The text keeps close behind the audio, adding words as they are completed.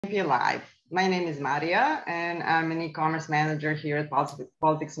Live. My name is Maria, and I'm an e-commerce manager here at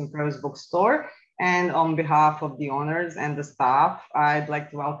Politics and Prose bookstore. And on behalf of the owners and the staff, I'd like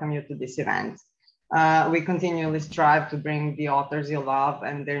to welcome you to this event. We continually strive to bring the authors you love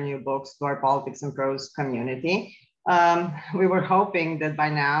and their new books to our Politics and Prose community. We were hoping that by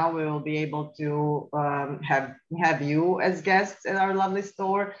now we will be able to have you as guests at our lovely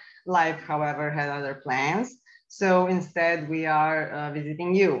store. Life, however, had other plans. So instead, we are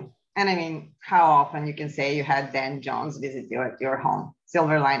visiting you. And I mean, how often you can say you had Dan Jones visit you at your home?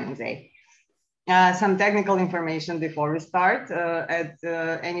 Silver linings, eh? Some technical information before we start. At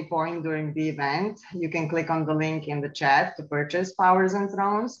any point during the event, you can click on the link in the chat to purchase Powers and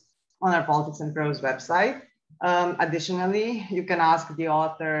Thrones on our Politics and Prose website. Additionally, you can ask the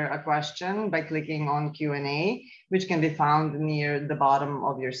author a question by clicking on Q&A, which can be found near the bottom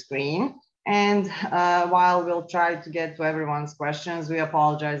of your screen. And while we'll try to get to everyone's questions, we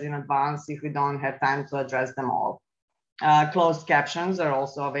apologize in advance if we don't have time to address them all. Closed captions are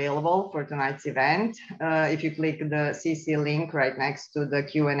also available for tonight's event. If you click the CC link right next to the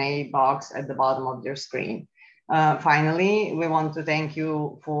Q&A box at the bottom of your screen. Finally, we want to thank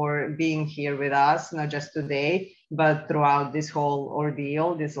you for being here with us, not just today, but throughout this whole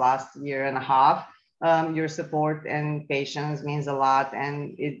ordeal, this last year and a half. Your support and patience means a lot,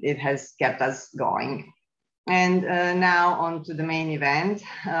 and it has kept us going. And now on to the main event.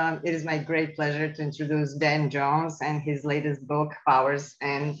 It is my great pleasure to introduce Dan Jones and his latest book, Powers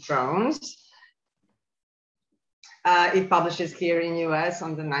and Thrones. It publishes here in US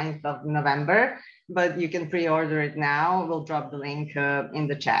on the 9th of November, but you can pre-order it now. We'll drop the link in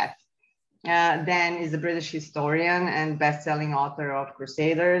the chat. Dan is a British historian and best-selling author of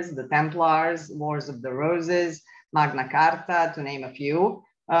Crusaders, the Templars, Wars of the Roses, Magna Carta, to name a few.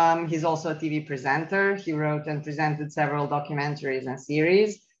 He's also a TV presenter. He wrote and presented several documentaries and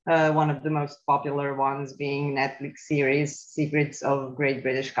series, one of the most popular ones being Netflix series, Secrets of Great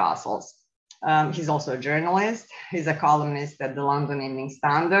British Castles. He's also a journalist. He's a columnist at the London Evening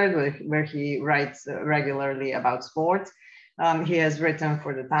Standard, where he writes regularly about sports. He has written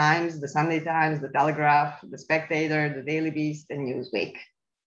for The Times, The Sunday Times, The Telegraph, The Spectator, The Daily Beast, and Newsweek.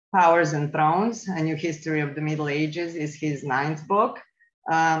 Powers and Thrones, A New History of the Middle Ages is his 9th book,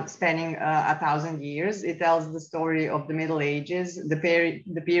 spanning 1,000 years. It tells the story of the Middle Ages, the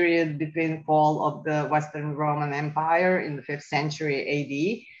period between fall of the Western Roman Empire in the 5th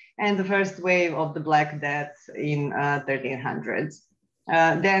century AD and the first wave of the Black Death in 1300s.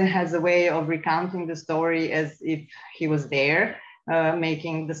 Dan has a way of recounting the story as if he was there,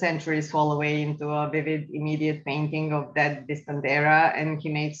 making the centuries fall away into a vivid, immediate painting of that distant era, and he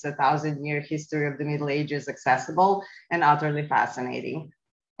makes a 1,000-year history of the Middle Ages accessible and utterly fascinating,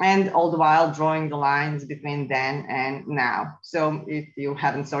 and all the while drawing the lines between then and now. So if you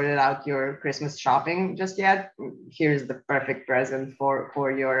haven't sorted out your Christmas shopping just yet, here's the perfect present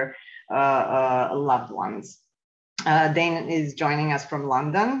for your loved ones. Dan is joining us from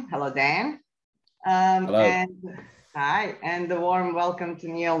London. Hello, Dan. Hello. Hi, and a warm welcome to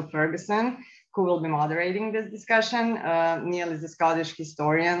Niall Ferguson, who will be moderating this discussion. Niall is a Scottish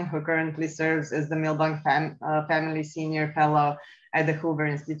historian who currently serves as the Milbank Family Senior Fellow at the Hoover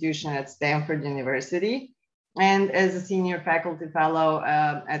Institution at Stanford University, and as a Senior Faculty Fellow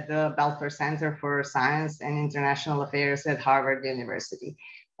at the Belfer Center for Science and International Affairs at Harvard University.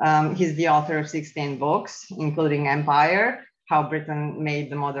 He's the author of 16 books, including Empire, How Britain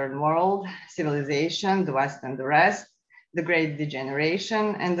Made the Modern World, Civilization, The West and the Rest, The Great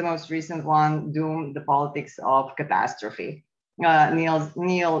Degeneration, and the most recent one, Doom, The Politics of Catastrophe.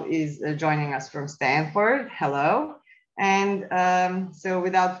 Niall is joining us from Stanford. Hello. And so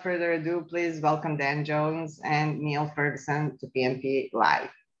without further ado, please welcome Dan Jones and Niall Ferguson to PNP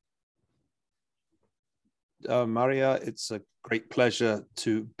Live. Maria, it's a great pleasure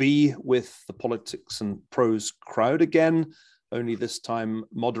to be with the Politics and Prose crowd again, only this time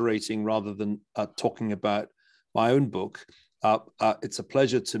moderating rather than talking about my own book. It's a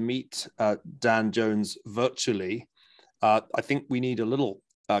pleasure to meet Dan Jones virtually. I think we need a little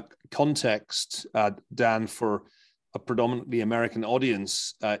context, Dan, for a predominantly American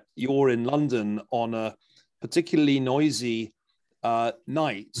audience. You're in London on a particularly noisy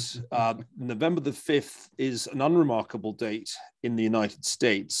night. November the 5th is an unremarkable date in the United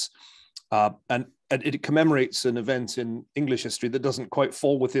States, and it commemorates an event in English history that doesn't quite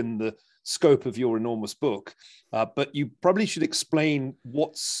fall within the scope of your enormous book, but you probably should explain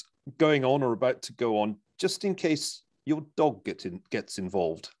what's going on or about to go on, just in case your dog gets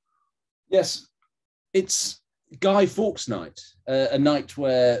involved. Yes, it's Guy Fawkes night, a night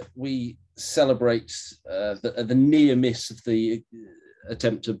where we celebrate the near miss of the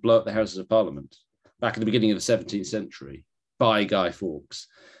attempt to blow up the Houses of Parliament back at the beginning of the 17th century by Guy Fawkes.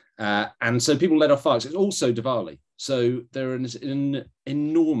 And so people let off fireworks. It's also Diwali. So there is an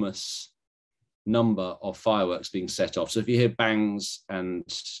enormous number of fireworks being set off. So if you hear bangs and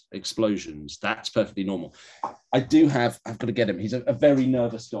explosions, that's perfectly normal. I've got to get him. He's a very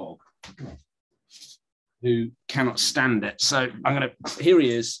nervous dog who cannot stand it. So here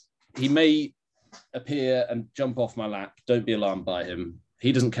he is. He may appear and jump off my lap. Don't be alarmed by him.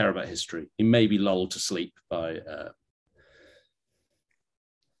 He doesn't care about history. He may be lulled to sleep by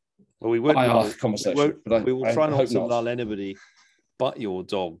we won't our conversation. We will try not to lull anybody but your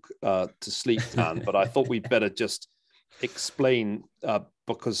dog to sleep, Dan. But I thought we'd better just explain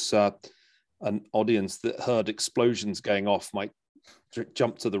because an audience that heard explosions going off might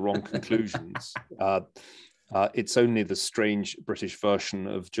jump to the wrong conclusions. It's only the strange British version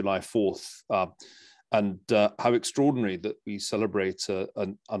of July 4th. And how extraordinary that we celebrate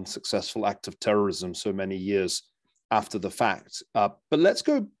an unsuccessful act of terrorism so many years after the fact. But let's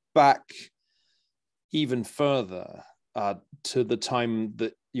go back even further to the time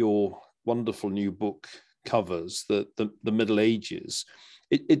that your wonderful new book covers, the Middle Ages.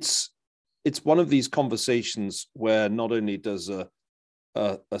 It's one of these conversations where not only does a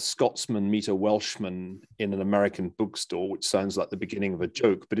Scotsman meet a Welshman in an American bookstore, which sounds like the beginning of a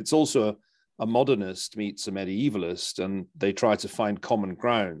joke, but it's also a modernist meets a medievalist and they try to find common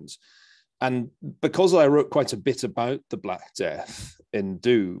ground. And because I wrote quite a bit about the Black Death in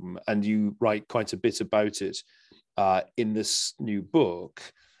Doom, and you write quite a bit about it in this new book,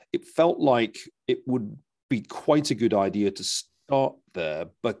 it felt like it would be quite a good idea to start there,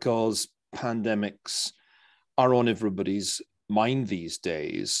 because pandemics are on everybody's mind these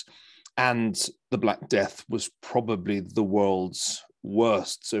days. And the Black Death was probably the world's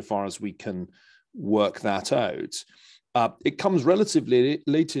worst, so far as we can work that out. It comes relatively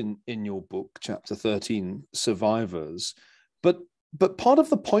late in your book, chapter 13, Survivors. But part of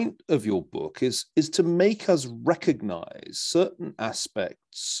the point of your book is to make us recognize certain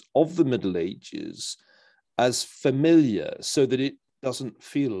aspects of the Middle Ages as familiar so that it doesn't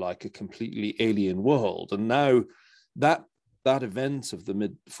feel like a completely alien world. And now that event of the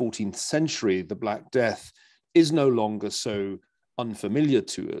mid-14th century, the Black Death, is no longer so unfamiliar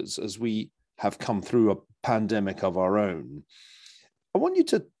to us as we have come through a pandemic of our own. I want you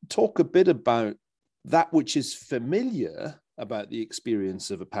to talk a bit about that which is familiar about the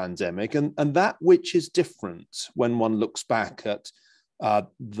experience of a pandemic and that which is different when one looks back at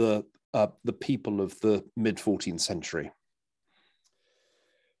the people of the mid-14th century.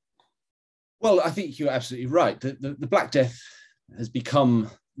 Well, I think you're absolutely right. The Black Death has become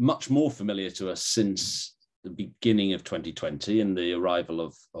much more familiar to us since the beginning of 2020 and the arrival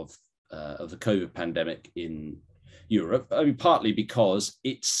of the COVID pandemic in Europe. I mean, partly because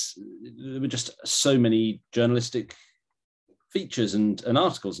there were just so many journalistic features and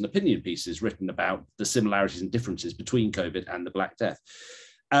articles and opinion pieces written about the similarities and differences between COVID and the Black Death.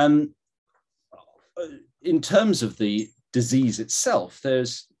 In terms of the disease itself,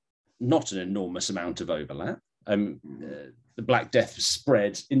 there's not an enormous amount of overlap. The Black Death was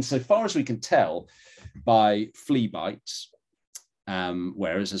spread, insofar as we can tell, by flea bites,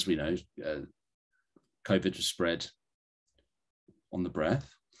 whereas, as we know, COVID was spread on the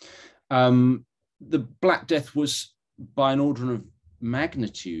breath. The Black Death was, by an order of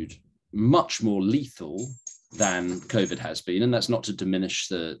magnitude, much more lethal than COVID has been, and that's not to diminish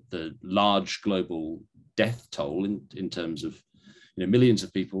the large global death toll in terms of millions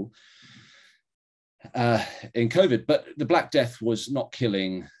of people in COVID, but the Black Death was not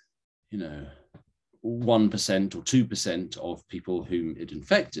killing 1% or 2% of people whom it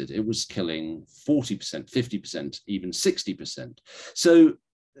infected. It was killing 40%, 50%, even 60%. So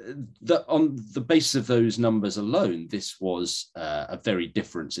on the basis of those numbers alone, this was a very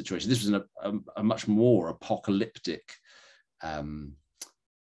different situation. This was a much more apocalyptic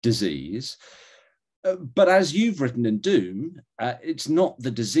disease. But as you've written in Doom, it's not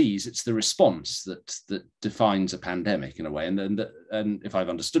the disease, it's the response that defines a pandemic in a way. And if I've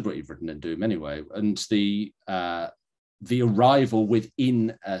understood what you've written in Doom anyway, and the arrival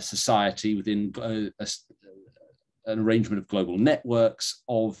within a society, within an arrangement of global networks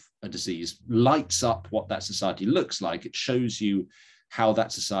of a disease, lights up what that society looks like. It shows you how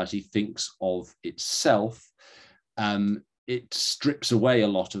that society thinks of itself. It strips away a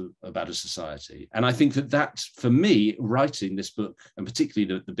lot about a society. And I think that for me, writing this book, and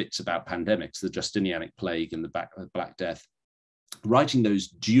particularly the bits about pandemics, the Justinianic plague and the Black Death, writing those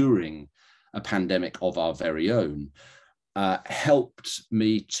during a pandemic of our very own, helped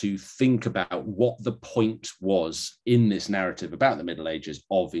me to think about what the point was in this narrative about the Middle Ages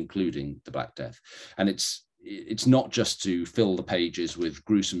of including the Black Death. And it's not just to fill the pages with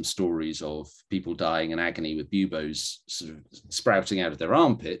gruesome stories of people dying in agony with buboes sort of sprouting out of their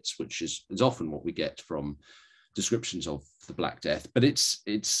armpits, which is often what we get from descriptions of the Black Death, but it's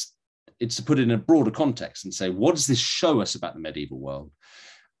to put it in a broader context and say, what does this show us about the medieval world,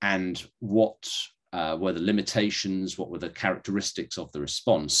 and what were the limitations, what were the characteristics of the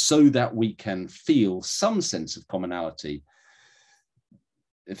response, so that we can feel some sense of commonality,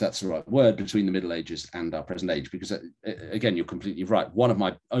 if that's the right word, between the Middle Ages and our present age. Because again, you're completely right. One of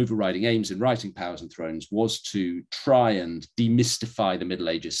my overriding aims in writing Powers and Thrones was to try and demystify the Middle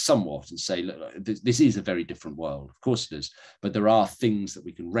Ages somewhat and say, look, this is a very different world. Of course it is, but there are things that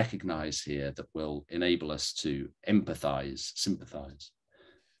we can recognize here that will enable us to empathize, sympathize.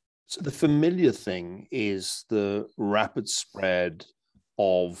 So the familiar thing is the rapid spread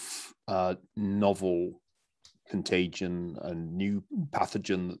of novel contagion, a new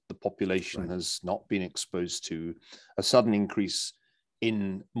pathogen that the population has not been exposed to, a sudden increase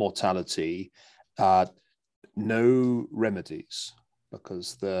in mortality, no remedies,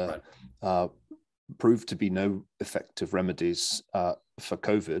 because there proved to be no effective remedies for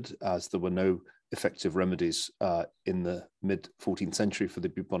COVID, as there were no effective remedies in the mid-14th century for the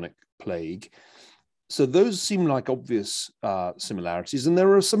bubonic plague. So those seem like obvious similarities. And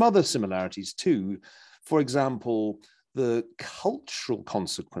there are some other similarities too. For example, the cultural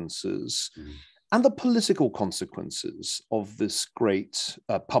consequences and the political consequences of this great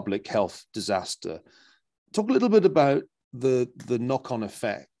public health disaster. Talk a little bit about the knock-on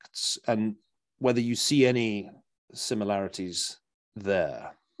effects and whether you see any similarities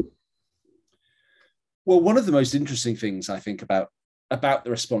there. Well, one of the most interesting things I think about the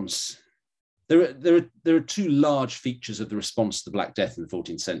response, there are two large features of the response to the Black Death in the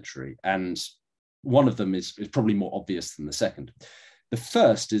 14th century, and one of them is probably more obvious than the second. The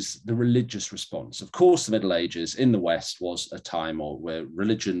first is the religious response. Of course, the Middle Ages in the West was a time where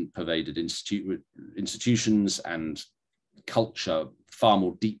religion pervaded institutions and culture far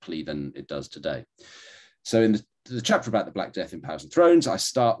more deeply than it does today. So in the chapter about the Black Death in Powers and Thrones, I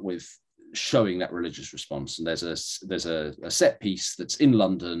start with showing that religious response. And there's a set piece that's in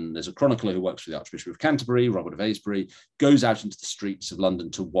London. There's a chronicler who works for the Archbishop of Canterbury, Robert of Aysbury, goes out into the streets of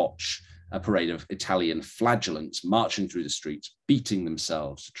London to watch a parade of Italian flagellants marching through the streets, beating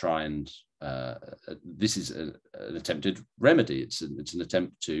themselves to try and, this is an attempted remedy. It's an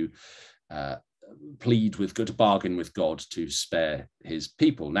attempt to plead with God, to bargain with God to spare his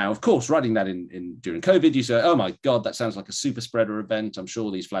people. Now, of course, writing that during COVID, you say, oh my God, that sounds like a super spreader event. I'm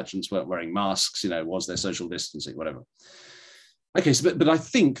sure these flagellants weren't wearing masks, was there social distancing, whatever. Okay, so but I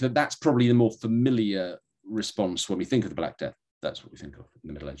think that's probably the more familiar response when we think of the Black Death. That's what we think of in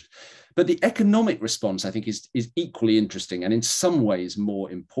the Middle Ages. But the economic response, I think, is equally interesting and in some ways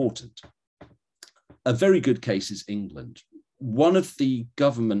more important. A very good case is England. One of the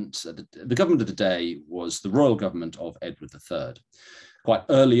government of the day was the royal government of Edward III. Quite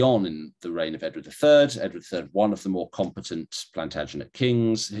early on in the reign of Edward III, one of the more competent Plantagenet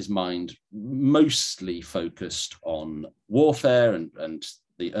kings, his mind mostly focused on warfare and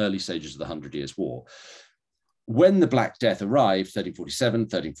the early stages of the 100 Years' War. When the Black Death arrived, 1347,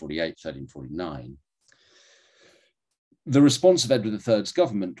 1348, 1349, the response of Edward III's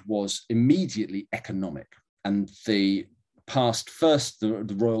government was immediately economic. And they passed first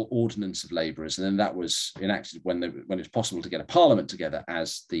the Royal Ordinance of Labourers, and then that was enacted when it was possible to get a parliament together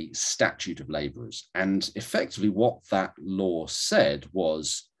as the Statute of Labourers. And effectively what that law said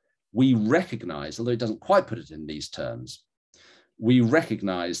was, we recognise, although it doesn't quite put it in these terms, we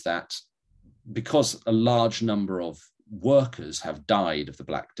recognise that because a large number of workers have died of the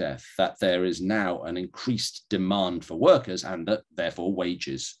Black Death, that there is now an increased demand for workers and that therefore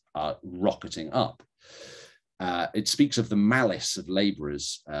wages are rocketing up. It speaks of the malice of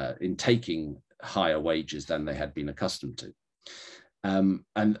labourers in taking higher wages than they had been accustomed to. And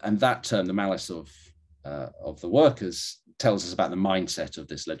that term, the malice of the workers, tells us about the mindset of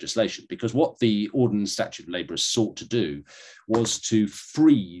this legislation, because what the Ordinance Statute of Labourers sought to do was to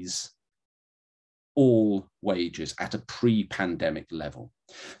freeze all wages at a pre-pandemic level.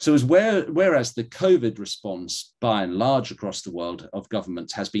 So whereas the COVID response by and large across the world of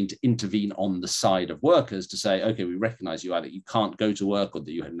governments has been to intervene on the side of workers to say, okay, we recognize you either you can't go to work or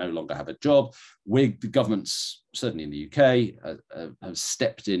that you no longer have a job. The governments, certainly in the UK, have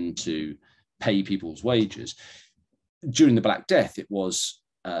stepped in to pay people's wages. During the Black Death, it was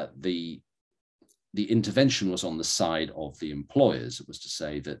the intervention was on the side of the employers. It was to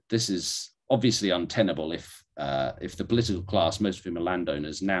say that this is obviously untenable if if the political class, most of whom are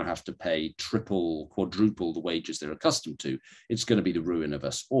landowners, now have to pay triple, quadruple the wages they're accustomed to, it's going to be the ruin of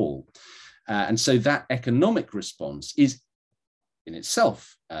us all. And so that economic response is in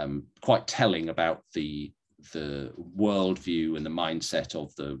itself quite telling about the worldview and the mindset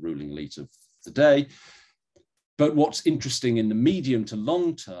of the ruling elite of the day. But what's interesting in the medium to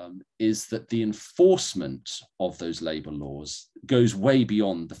long term is that the enforcement of those labor laws goes way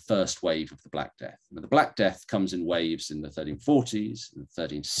beyond the first wave of the Black Death. Now, the Black Death comes in waves in the 1340s, in the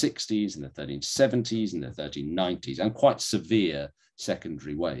 1360s, in the 1370s, in the 1390s, and quite severe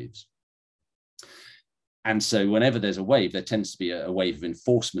secondary waves. And so whenever there's a wave, there tends to be a wave of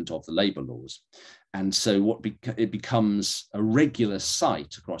enforcement of the labor laws. And so it becomes a regular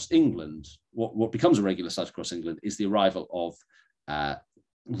sight across England. What becomes a regular sight across England is the arrival of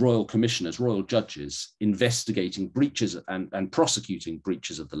royal commissioners, royal judges, investigating breaches and prosecuting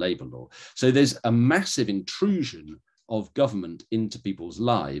breaches of the labor law. So there's a massive intrusion of government into people's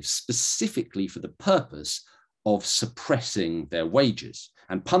lives, specifically for the purpose of suppressing their wages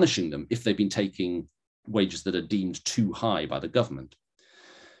and punishing them if they've been taking wages that are deemed too high by the government.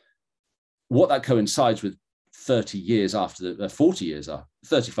 What that coincides with 30 years after the 40 years,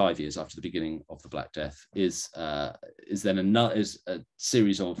 35 years after the beginning of the Black Death is then a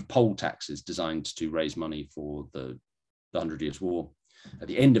series of poll taxes designed to raise money for the 100 Years' War at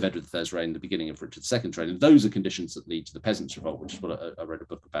the end of Edward III's reign, the beginning of Richard II's reign. And those are conditions that lead to the Peasants' Revolt, which is what I read a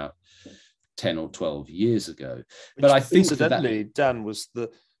book about 10 or 12 years ago. But I think incidentally, Dan, was the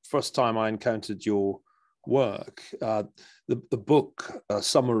first time I encountered your work. The book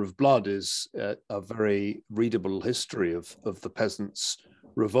Summer of Blood is a very readable history of the Peasants'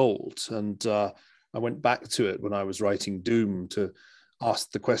 Revolt, and I went back to it when I was writing Doom to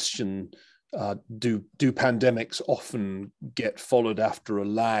ask the question, do pandemics often get followed after a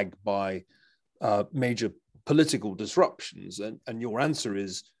lag by major political disruptions? And your answer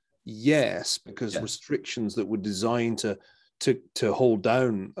is yes, because restrictions that were designed to hold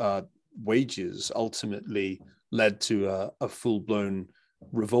down wages ultimately led to a full-blown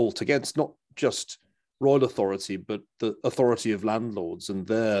revolt against not just royal authority, but the authority of landlords and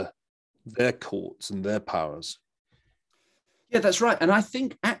their courts and their powers. Yeah, that's right. And I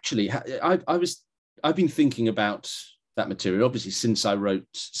think actually I've been thinking about that material obviously since I wrote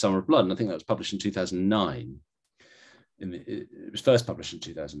Summer of Blood, and I think that was published in 2009. It was first published in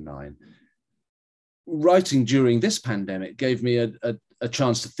 2009. Writing during this pandemic gave me a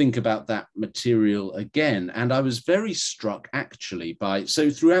chance to think about that material again. And I was very struck actually so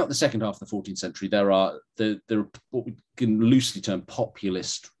throughout the second half of the 14th century, there are what we can loosely term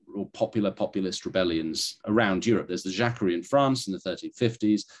populist or populist rebellions around Europe. There's the Jacquerie in France in the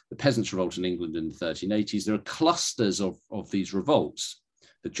 1350s, the Peasants' Revolt in England in the 1380s. There are clusters of these revolts,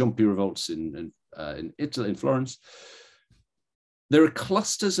 the Ciompi revolts in Italy, in Florence. There are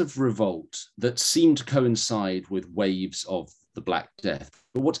clusters of revolt that seem to coincide with waves of the Black Death.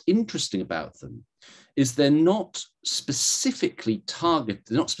 But what's interesting about them is they're not specifically targeted,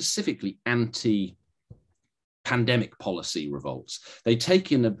 they're not specifically anti-pandemic policy revolts. They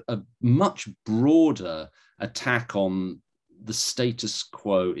take in a much broader attack on the status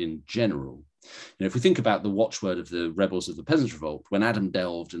quo in general. You know, if we think about the watchword of the rebels of the Peasants' Revolt, when Adam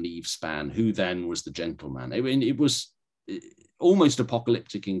delved and Eve span, who then was the gentleman? It was almost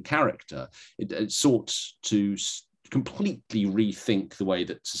apocalyptic in character. It sought to completely rethink the way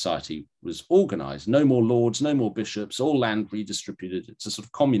that society was organized. No more lords, no more bishops, all land redistributed. It's a sort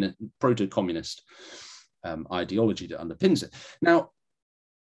of proto-communist ideology that underpins it. Now,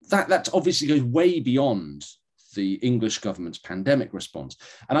 that obviously goes way beyond the English government's pandemic response.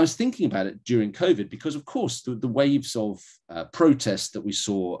 And I was thinking about it during COVID because, of course, the waves of protests that we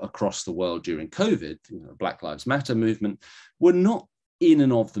saw across the world during COVID, Black Lives Matter movement, were not in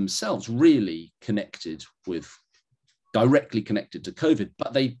and of themselves really directly connected to COVID,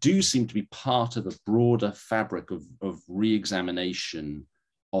 but they do seem to be part of a broader fabric of re-examination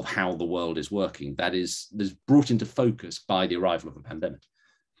of how the world is working that is brought into focus by the arrival of a pandemic.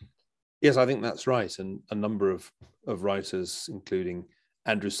 Yes, I think that's right. And a number of writers, including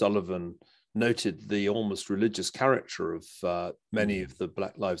Andrew Sullivan, noted the almost religious character of many of the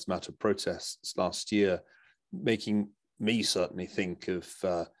Black Lives Matter protests last year, making me certainly think of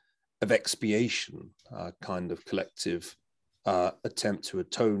expiation, a kind of collective attempt to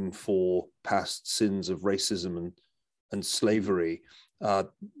atone for past sins of racism and slavery.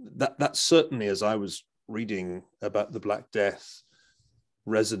 That certainly, as I was reading about the Black Death,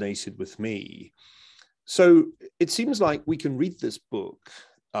 resonated with me. So it seems like we can read this book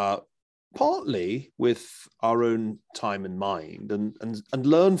partly with our own time in mind and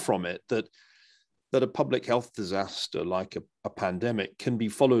learn from it that that a public health disaster like a pandemic can be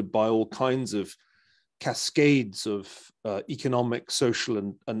followed by all kinds of cascades of economic,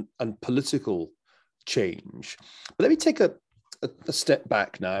 social, and political change. But let me take a step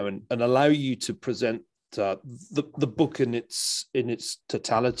back now and allow you to present the book in its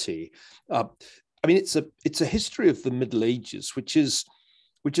totality. I mean, it's a history of the Middle Ages, which is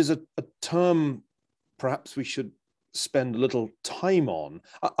a term perhaps we should spend a little time on.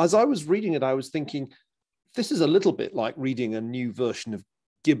 As I was reading it, I was thinking, this is a little bit like reading a new version of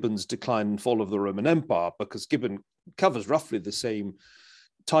Gibbon's Decline and Fall of the Roman Empire, because Gibbon covers roughly the same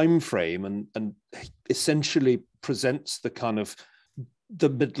time frame and essentially presents the kind of the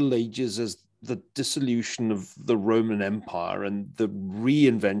Middle Ages as the dissolution of the Roman Empire and the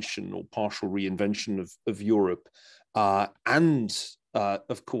reinvention or partial reinvention of Europe, and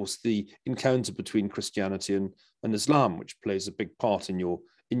of course the encounter between Christianity and Islam, which plays a big part in your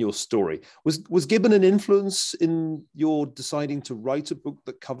story. Was Gibbon an influence in your deciding to write a book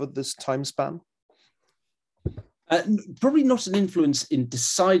that covered this time span? Probably not an influence in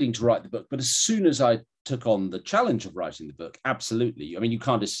deciding to write the book, but as soon as I took on the challenge of writing the book, absolutely. I mean, you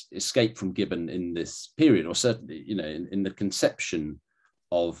can't escape from Gibbon in this period, or certainly, you know, in the conception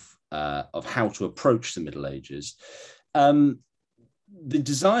of how to approach the Middle Ages. The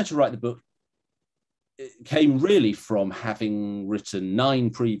desire to write the book came really from having written 9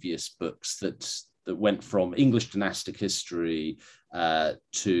 previous books that went from English dynastic history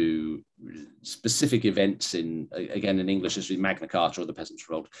to specific events in English history, Magna Carta or the Peasants'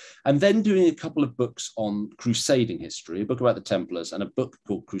 Revolt, and then doing a couple of books on crusading history, a book about the Templars and a book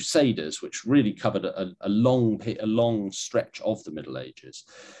called Crusaders, which really covered a long stretch of the Middle Ages.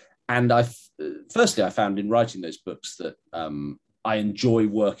 And firstly, I found in writing those books that I enjoy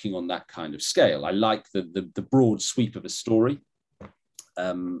working on that kind of scale. I like the broad sweep of a story.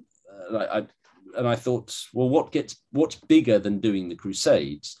 And I thought, well, what's bigger than doing the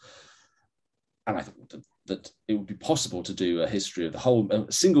Crusades? And I thought that it would be possible to do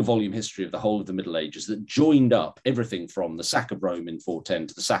a single volume history of the whole of the Middle Ages that joined up everything from the sack of Rome in 410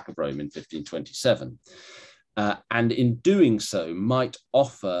 to the sack of Rome in 1527. And in doing so, might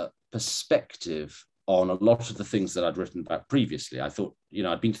offer perspective on a lot of the things that I'd written about previously. I thought, you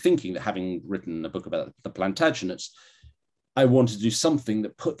know, I'd been thinking that having written a book about the Plantagenets, I wanted to do something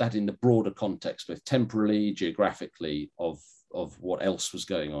that put that in the broader context, both temporally, geographically, of what else was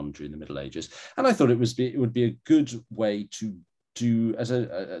going on during the Middle Ages. And I thought it would be a good way to do, as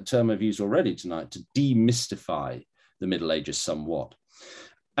a term I've used already tonight, to demystify the Middle Ages somewhat.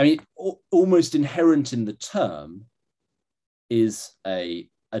 I mean, almost inherent in the term is a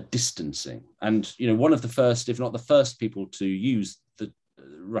distancing. And, you know, one of the first, if not the first people to use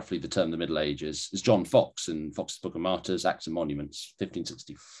roughly the term the Middle Ages is John Foxe in Foxe's Book of Martyrs, Acts and Monuments,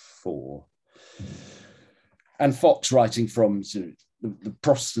 1564. And Foxe, writing from the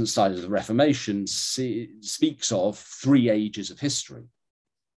Protestant side of the Reformation, speaks of 3 ages of history: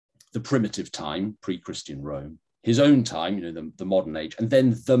 the primitive time, pre-Christian Rome, his own time, you know, the modern age, and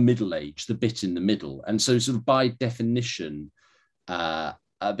then the Middle Age, the bit in the middle. And so, sort of by definition,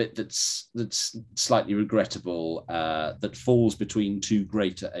 a bit that's slightly regrettable, that falls between 2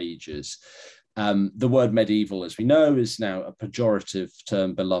 greater ages. The word medieval, as we know, is now a pejorative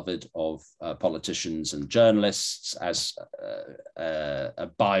term beloved of politicians and journalists as a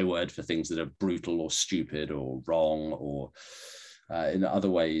byword for things that are brutal or stupid or wrong or in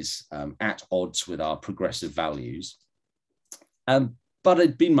other ways at odds with our progressive values. But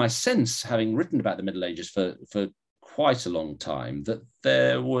it'd been my sense, having written about the Middle Ages for quite a long time, that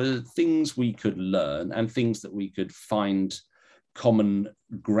there were things we could learn and things that we could find common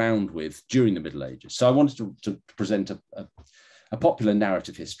ground with during the Middle Ages. So I wanted to present a popular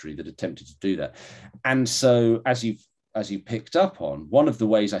narrative history that attempted to do that. And so, as you picked up on, one of the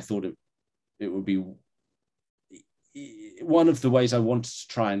ways I thought it would be, one of the ways I wanted to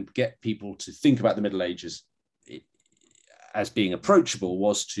try and get people to think about the Middle Ages as being approachable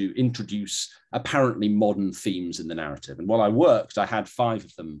was to introduce apparently modern themes in the narrative. And while I worked, I had 5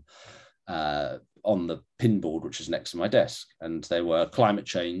 of them on the pinboard, which is next to my desk. And they were climate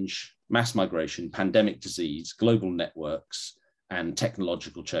change, mass migration, pandemic disease, global networks, and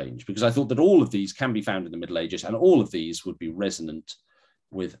technological change, because I thought that all of these can be found in the Middle Ages, and all of these would be resonant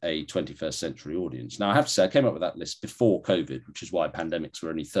with a 21st century audience. Now, I have to say, I came up with that list before COVID, which is why pandemics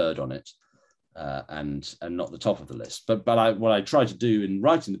were only 3rd on it. And not the top of the list. But what I tried to do in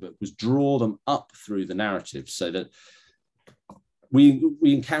writing the book was draw them up through the narrative so that we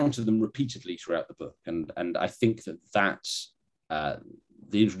encounter them repeatedly throughout the book. And I think that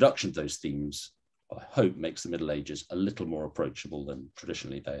the introduction of those themes I hope makes the Middle Ages a little more approachable than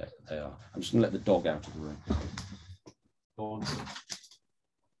traditionally they are. I'm just going to let the dog out of the room. Go on.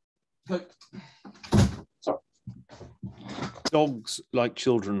 Look. Sorry. Dogs, like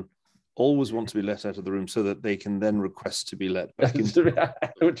children, always want to be let out of the room so that they can then request to be let back in.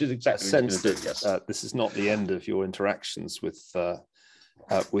 Which is exactly what sense you're going to do, yes. This is not the end of your interactions with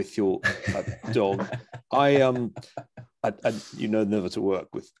your dog. I you know, never to work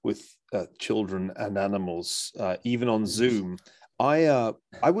with children and animals, even on Zoom. I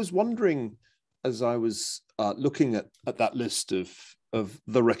was wondering, as I was looking at that list of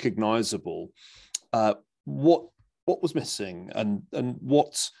the recognizable, what was missing, and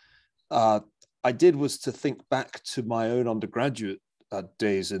what I did was to think back to my own undergraduate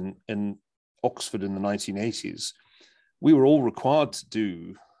days in Oxford in the 1980s. We were all required to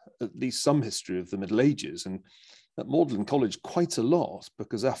do at least some history of the Middle Ages, and at Magdalen College quite a lot,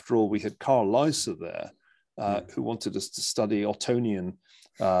 because after all we had Karl Leyser there, who wanted us to study Ottonian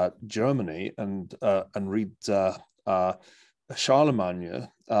Germany and read Charlemagne,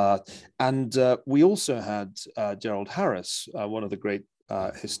 and we also had Gerald Harris, one of the great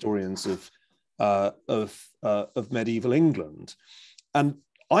historians of medieval England. And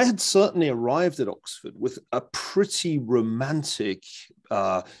I had certainly arrived at Oxford with a pretty romantic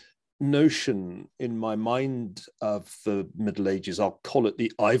notion in my mind of the Middle Ages. I'll call it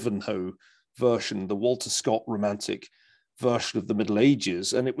the Ivanhoe version, the Walter Scott romantic version of the Middle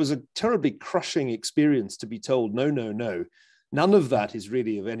Ages. And it was a terribly crushing experience to be told, no, none of that is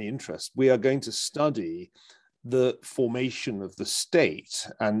really of any interest. We are going to study the formation of the state,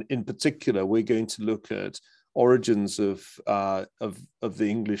 and in particular, we're going to look at origins of the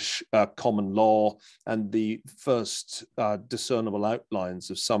English common law and the first discernible outlines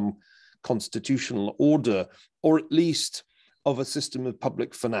of some constitutional order, or at least of a system of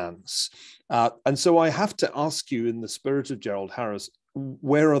public finance. And so I have to ask you, in the spirit of Gerald Harris,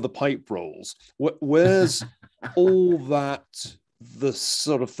 where are the pipe rolls? Where's all that, the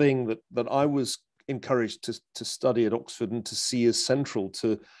sort of thing that I was encouraged to study at Oxford and to see as central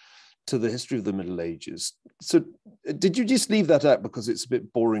to the history of the Middle Ages? So did you just leave that out because it's a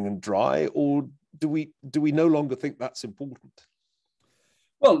bit boring and dry, or do we no longer think that's important?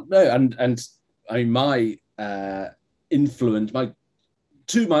 Well, no, and I mean, my influence, my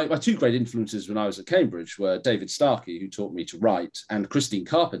two great influences when I was at Cambridge were David Starkey, who taught me to write, and Christine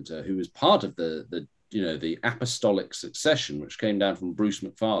Carpenter, who was part of the apostolic succession, which came down from Bruce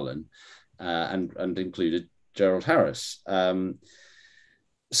McFarlane and included Gerald Harris.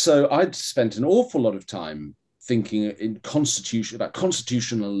 So I'd spent an awful lot of time thinking about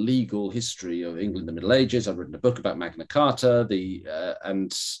constitutional legal history of England in the Middle Ages. I've written a book about Magna Carta,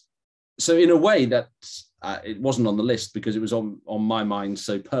 and so in a way that it wasn't on the list because it was on my mind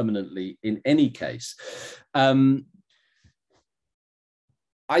so permanently in any case. I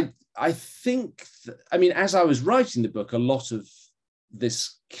think, as I was writing the book, a lot of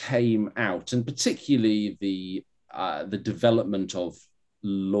this came out, and particularly the development of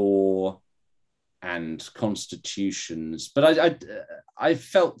law and constitutions. But I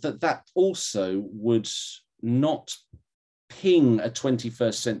felt that also would not ping a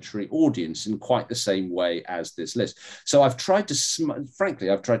 21st century audience in quite the same way as this list. So I've tried to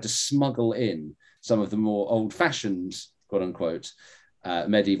smuggle in some of the more old-fashioned, quote unquote,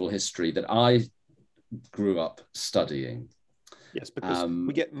 medieval history that I grew up studying. Yes, because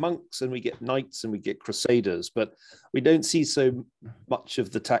we get monks and we get knights and we get crusaders, but we don't see so much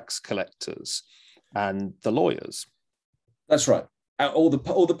of the tax collectors and the lawyers. That's right. Or the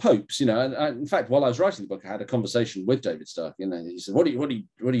popes, And in fact, while I was writing the book, I had a conversation with David Starkey, and he said, "What are you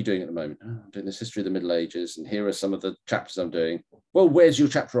doing at the moment?" "Oh, I'm doing this history of the Middle Ages, and here are some of the chapters I'm doing." "Well, where's your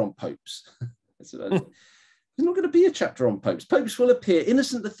chapter on popes?" I said, "There's not going to be a chapter on popes. Popes will appear.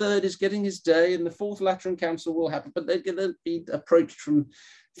 Innocent III is getting his day, and the Fourth Lateran Council will happen, but they're going to be approached from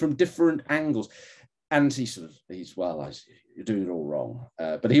different angles." And he's "You're doing it all wrong."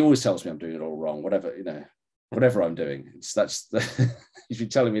 But he always tells me I'm doing it all wrong, whatever I'm doing. He's been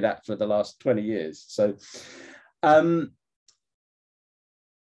telling me that for the last 20 years. So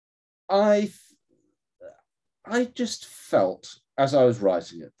I just felt, as I was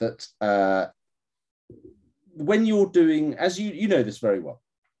writing it, that when you're doing, as you know this very well,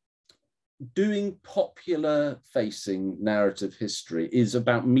 doing popular facing narrative history is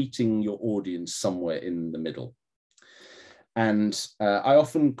about meeting your audience somewhere in the middle. And I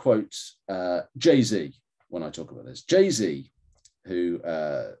often quote Jay-Z when I talk about this. Jay-Z, who...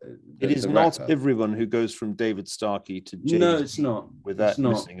 it is not rapper. Everyone who goes from David Starkey to Jay-Z. No, it's not. Without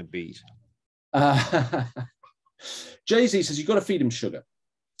missing a beat. Jay-Z says, you've got to feed him sugar.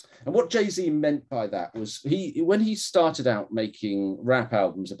 And what Jay-Z meant by that was when he started out making rap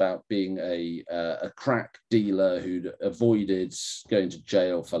albums about being a crack dealer who'd avoided going to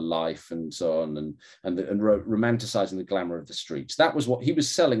jail for life and so on, and romanticizing the glamour of the streets. That was what he was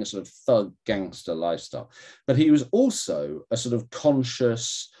selling, a sort of thug gangster lifestyle. But he was also a sort of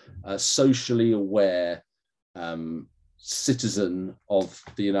conscious, socially aware citizen of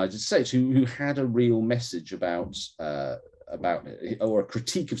the United States who had a real message about or a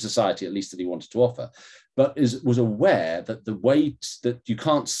critique of society, at least, that he wanted to offer, but was aware that the way that you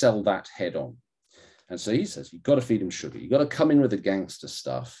can't sell that head on. And so he says, you've got to feed him sugar. You've got to come in with the gangster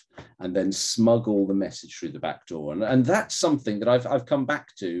stuff and then smuggle the message through the back door. And that's something that I've come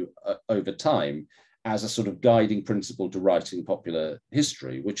back to over time as a sort of guiding principle to writing popular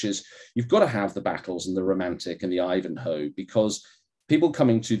history, which is you've got to have the battles and the romantic and the Ivanhoe, because people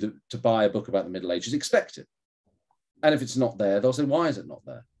coming to buy a book about the Middle Ages expect it. And if it's not there, they'll say, why is it not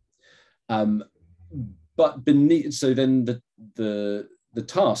there? But beneath, so then the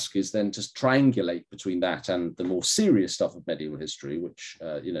task is then to triangulate between that and the more serious stuff of medieval history, which,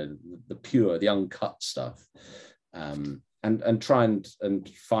 the pure, the uncut stuff, and try and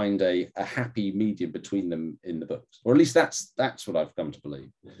find a happy medium between them in the books. Or at least that's what I've come to believe.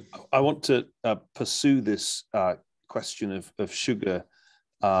 I want to pursue this question of sugar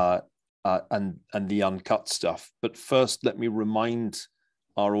and the uncut stuff. But first, let me remind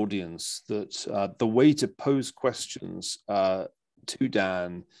our audience that the way to pose questions to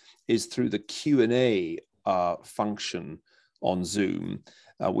Dan is through the Q&A function on Zoom.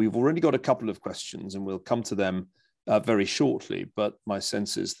 We've already got a couple of questions and we'll come to them very shortly, but my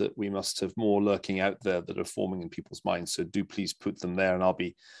sense is that we must have more lurking out there that are forming in people's minds. So do please put them there, and I'll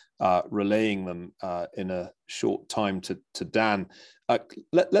be relaying them in a short time to Dan.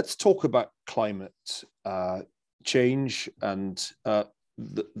 Let's talk about climate change, and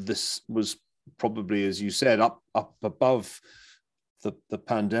this was probably, as you said, up above the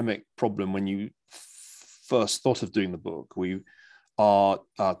pandemic problem when you first thought of doing the book. We are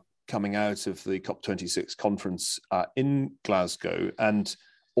coming out of the COP26 conference in Glasgow, and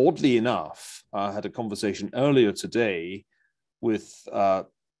oddly enough, I had a conversation earlier today with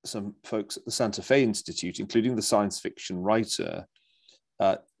some folks at the Santa Fe Institute, including the science fiction writer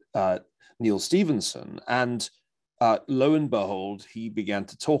Neil Stevenson, and lo and behold, he began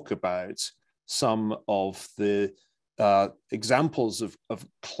to talk about some of the examples of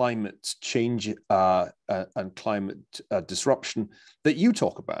climate change and climate disruption that you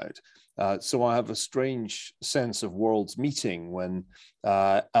talk about. So I have a strange sense of worlds meeting when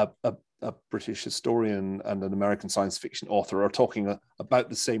a British historian and an American science fiction author are talking about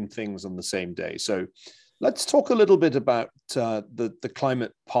the same things on the same day. So let's talk a little bit about the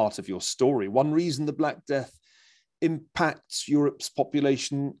climate part of your story. One reason the Black Death impacts Europe's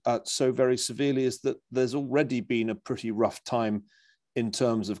population so very severely is that there's already been a pretty rough time in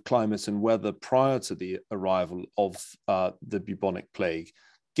terms of climate and weather prior to the arrival of the bubonic plague.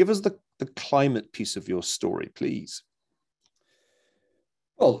 Give us the climate piece of your story, please.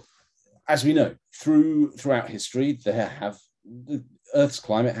 Well, as we know, throughout history, the Earth's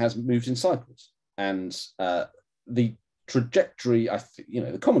climate has moved in cycles, and the trajectory,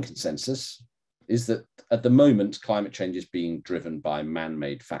 the common consensus is that at the moment, climate change is being driven by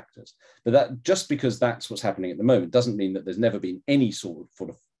man-made factors. But that just because that's what's happening at the moment doesn't mean that there's never been any sort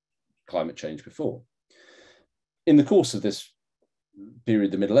of climate change before. In the course of this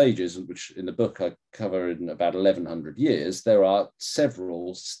period, the Middle Ages, which in the book I cover in about 1100 years, there are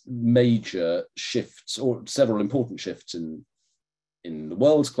several major shifts, or several important shifts in the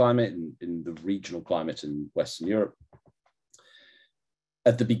world's climate, in the regional climate in Western Europe.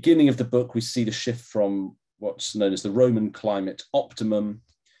 At the beginning of the book, we see the shift from what's known as the Roman climate optimum.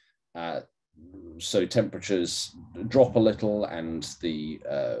 So temperatures drop a little and the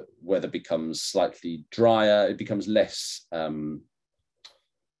weather becomes slightly drier. It becomes less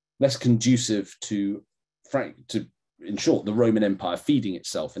conducive to, in short, the Roman Empire feeding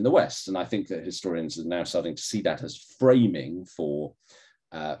itself in the West. And I think that historians are now starting to see that as framing for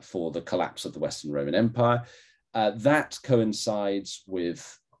the collapse of the Western Roman Empire. That coincides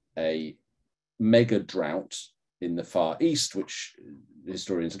with a mega drought in the Far East, which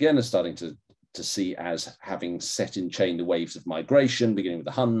historians again are starting to see as having set in chain the waves of migration, beginning with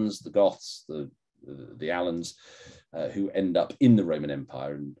the Huns, the Goths, the Alans, who end up in the Roman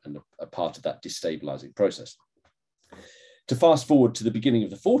Empire and are part of that destabilizing process. To fast forward to the beginning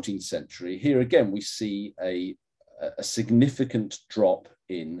of the 14th century, here again we see a significant drop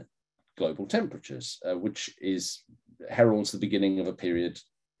in global temperatures, which heralds the beginning of a period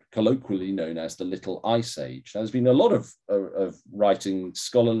colloquially known as the Little Ice Age. There's been a lot of writing,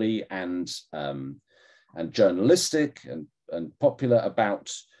 scholarly and journalistic and popular,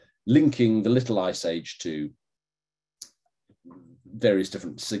 about linking the Little Ice Age to various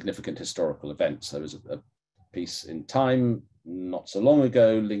different significant historical events. There was a piece in Time not so long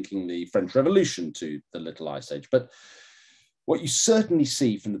ago linking the French Revolution to the Little Ice Age. But what you certainly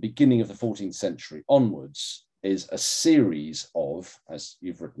see from the beginning of the 14th century onwards is a series of, as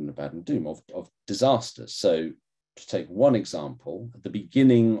you've written about in Doom, of disasters. So to take one example, at the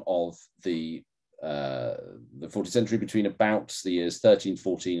beginning of the 14th century, between about the years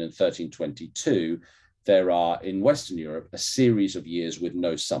 1314 and 1322, there are in Western Europe a series of years with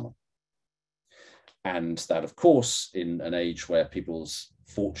no summer. And that, of course, in an age where people's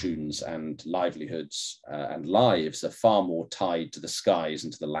fortunes and livelihoods and lives are far more tied to the skies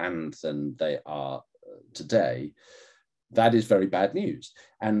and to the land than they are today, that is very bad news.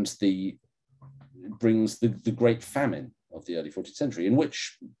 And brings the Great Famine of the early 14th century, in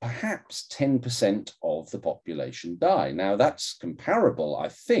which perhaps 10% of the population die. Now, that's comparable, I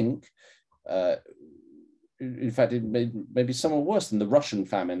think, in fact, it may be somewhat worse than the Russian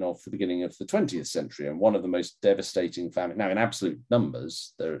famine of the beginning of the 20th century, and one of the most devastating famine. Now, in absolute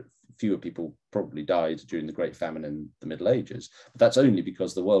numbers, fewer people probably died during the Great Famine in the Middle Ages, but that's only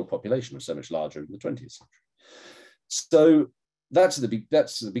because the world population was so much larger in the 20th century. So that's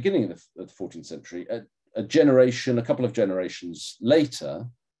the beginning of the 14th century. A couple of generations later,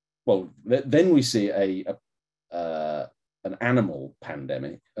 well, then we see an animal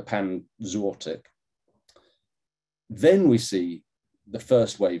pandemic, a panzootic. Then we see the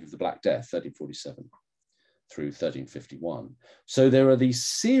first wave of the Black Death, 1347 through 1351. So there are these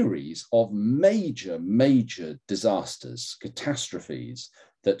series of major disasters, catastrophes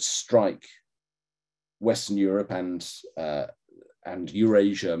that strike Western Europe and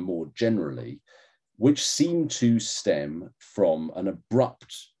Eurasia more generally, which seem to stem from an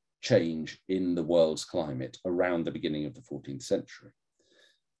abrupt change in the world's climate around the beginning of the 14th century.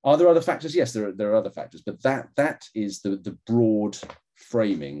 Are there other factors? Yes, there are other factors, but that is the broad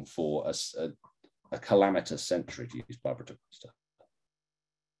framing for a calamitous century, to use Barbara Tucker.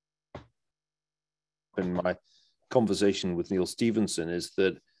 In my conversation with Neil Stevenson is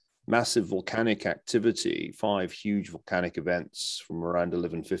that massive volcanic activity, 5 huge volcanic events from around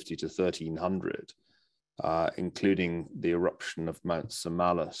 1150 to 1300, including the eruption of Mount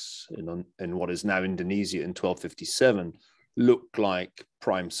Semalas in what is now Indonesia in 1257, look like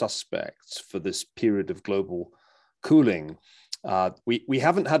prime suspects for this period of global cooling. We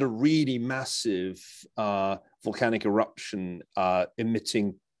haven't had a really massive volcanic eruption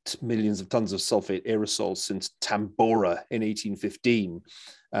emitting millions of tons of sulfate aerosols since Tambora in 1815.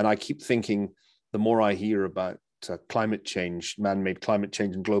 And I keep thinking, the more I hear about climate change, man-made climate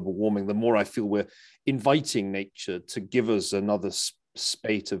change and global warming, the more I feel we're inviting nature to give us another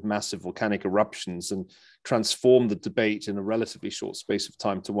spate of massive volcanic eruptions and transform the debate in a relatively short space of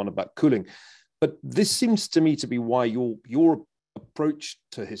time to one about cooling. But this seems to me to be why your approach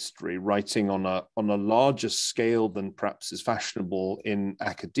to history, writing on a larger scale than perhaps is fashionable in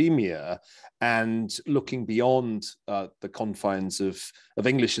academia, and looking beyond the confines of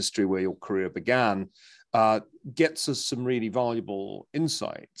English history where your career began, gets us some really valuable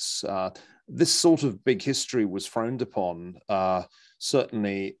insights. This sort of big history was frowned upon,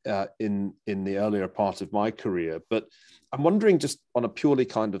 certainly in the earlier part of my career. But I'm wondering, just on a purely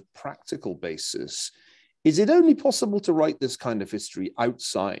kind of practical basis, is it only possible to write this kind of history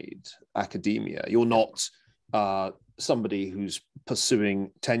outside academia? You're not somebody who's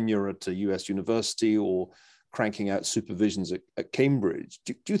pursuing tenure at a US university or cranking out supervisions at Cambridge.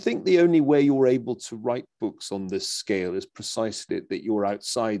 Do you think the only way you're able to write books on this scale is precisely that you're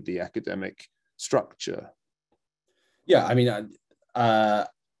outside the academic structure? Yeah, I mean,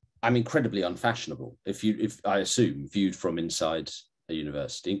 I'm incredibly unfashionable, if I assume, viewed from inside a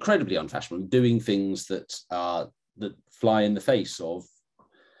university. Incredibly unfashionable, doing things that fly in the face of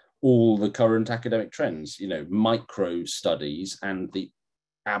all the current academic trends. You know, micro studies and the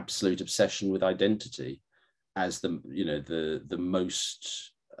absolute obsession with identity as the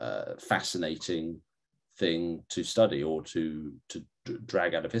most fascinating thing to study or to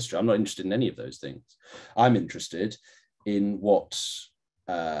drag out of history. I'm not interested in any of those things. I'm interested in what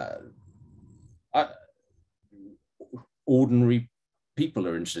ordinary people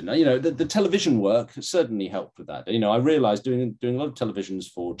are interested in. You know, the television work has certainly helped with that. You know, I realized doing a lot of televisions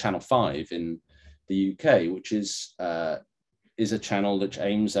for Channel 5 in the UK, which is a channel which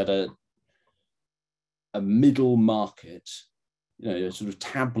aims at a middle market, you know, a sort of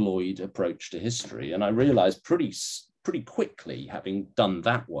tabloid approach to history. And I realized pretty pretty quickly, having done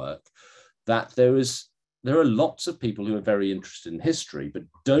that work, that there are lots of people who are very interested in history, but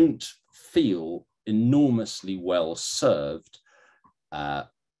don't feel enormously well served,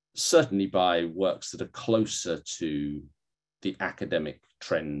 certainly by works that are closer to the academic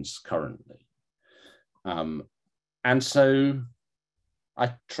trends currently. And so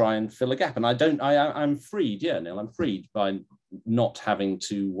I try and fill a gap, and I'm freed, Neil, I'm freed by not having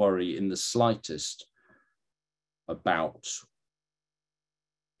to worry in the slightest about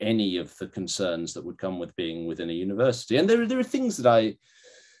any of the concerns that would come with being within a university. And there are things that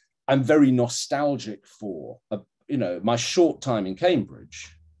I'm very nostalgic for. My short time in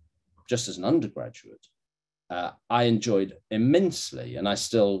Cambridge, just as an undergraduate, I enjoyed immensely, and I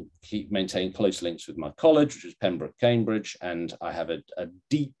still maintain close links with my college, which is Pembroke, Cambridge, and I have a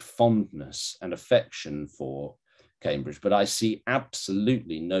deep fondness and affection for Cambridge, but I see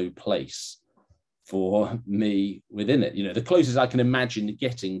absolutely no place for me within it. The closest I can imagine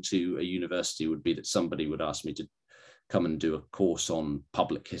getting to a university would be that somebody would ask me to come and do a course on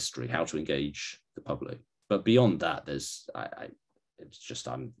public history, how to engage the public. But beyond that, it's just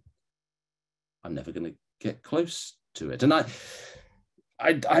I'm never going to get close to it. And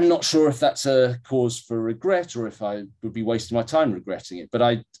I'm not sure if that's a cause for regret or if I would be wasting my time regretting it. But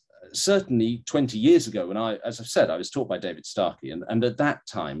I certainly 20 years ago, when as I've said, I was taught by David Starkey, and at that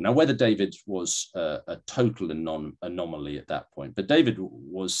time, now whether David was a total anomaly at that point, but David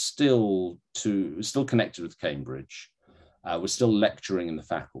was still connected with Cambridge, was still lecturing in the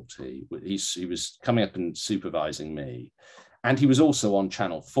faculty. He was coming up and supervising me, and he was also on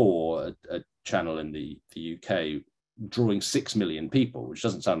Channel 4, a channel in the UK, drawing 6 million people, which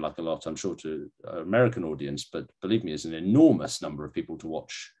doesn't sound like a lot, I'm sure, to an American audience, but believe me, it's an enormous number of people to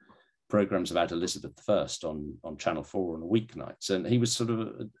watch programs about Elizabeth I on Channel 4 on weeknights. And he was sort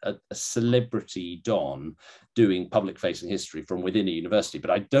of a celebrity don doing public-facing history from within a university.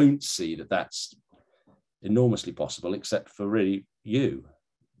 But I don't see that that's enormously possible, except for really you.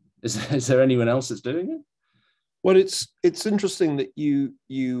 Is there anyone else that's doing it? Well, it's interesting that you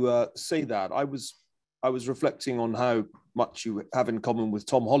say that. I was reflecting on how much you have in common with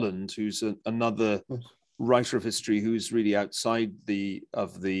Tom Holland, who's another writer of history who's really outside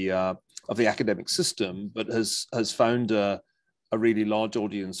of the academic system, but has found a really large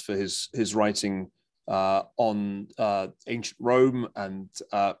audience for his writing on ancient Rome and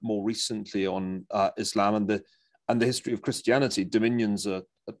more recently on Islam and the history of Christianity. Dominion's a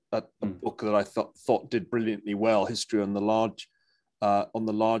book that I thought did brilliantly well, history on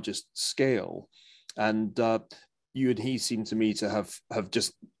the largest scale, and you and he seem to me to have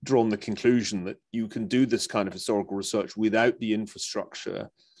just drawn the conclusion that you can do this kind of historical research without the infrastructure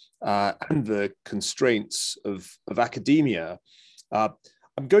and the constraints of academia.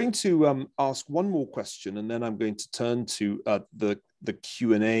 I'm going to ask one more question, and then I'm going to turn to the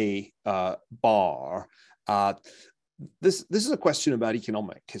Q&A bar. This is a question about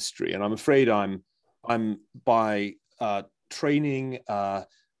economic history, and I'm afraid I'm by training,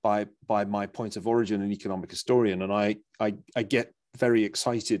 by my point of origin, an economic historian, and I get very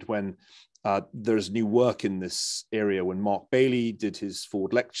excited when there's new work in this area. When Mark Bailey did his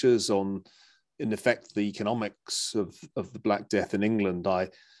Ford lectures on, in effect, the economics of the Black Death in England, I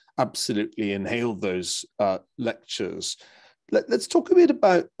absolutely inhaled those lectures. Let's talk a bit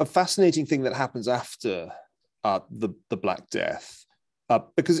about a fascinating thing that happens after the Black Death,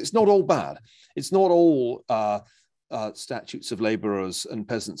 because it's not all bad. It's not all statutes of laborers and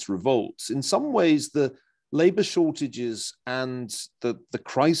peasants' revolts. In some ways, the labor shortages and the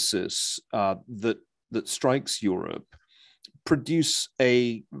crisis that strikes Europe produce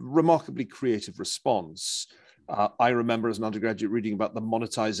a remarkably creative response. I remember as an undergraduate reading about the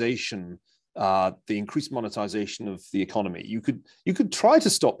monetization, the increased monetization of the economy. You could try to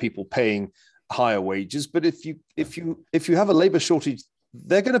stop people paying higher wages, but if you have a labor shortage,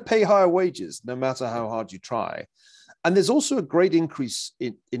 they're going to pay higher wages no matter how hard you try. And there's also a great increase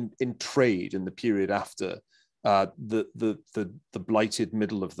in trade in the period after the blighted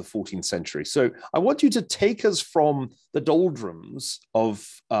middle of the 14th century. So I want you to take us from the doldrums of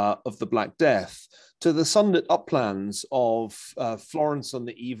the Black Death to the sunlit uplands of Florence on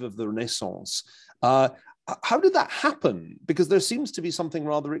the eve of the Renaissance. How did that happen? Because there seems to be something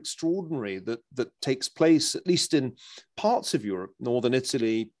rather extraordinary that takes place, at least in parts of Europe, northern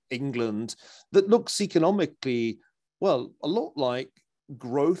Italy, England, that looks economically, well, a lot like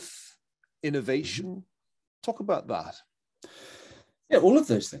growth, innovation. Talk about that. Yeah, all of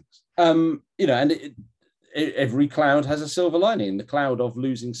those things. And every cloud has a silver lining. The cloud of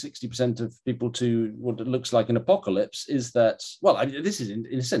losing 60% of people to what it looks like an apocalypse is that, well, this is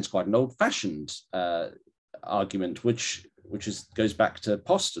in a sense quite an old-fashioned argument, which goes back to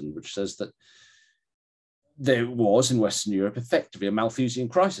Poston, which says that there was in Western Europe effectively a Malthusian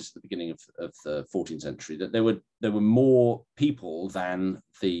crisis at the beginning of the 14th century, that there were more people than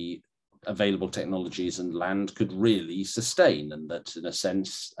the available technologies and land could really sustain, and that in a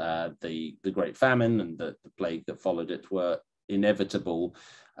sense the Great Famine and the plague that followed it were inevitable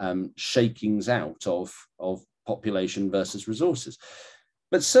shakings out of population versus resources.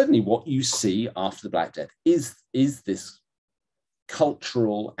 But certainly what you see after the Black Death is this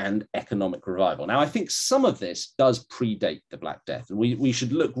cultural and economic revival. Now, I think some of this does predate the Black Death. And we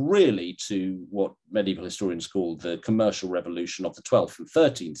should look really to what medieval historians call the commercial revolution of the 12th and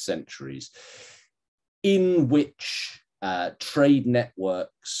 13th centuries, in which trade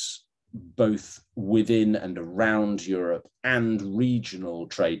networks, both within and around Europe, and regional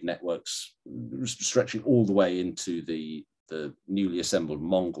trade networks stretching all the way into the newly assembled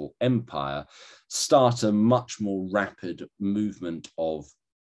Mongol Empire, start a much more rapid movement of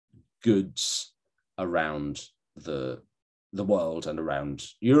goods around the world and around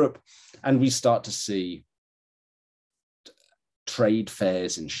Europe. And we start to see trade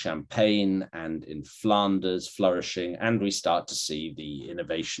fairs in Champagne and in Flanders flourishing, and we start to see the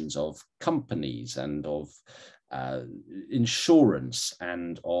innovations of companies and of insurance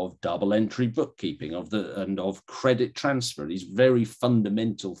and of double entry bookkeeping and of credit transfer, these very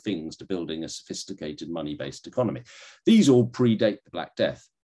fundamental things to building a sophisticated money-based economy. These all predate the Black Death,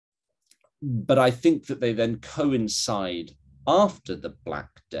 but I think that they then coincide after the Black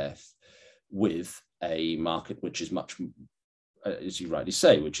Death with a market which is much, as you rightly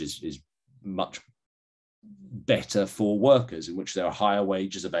say, which is much better for workers, in which there are higher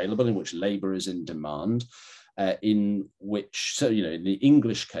wages available, in which labor is in demand, in which, so, you know, in the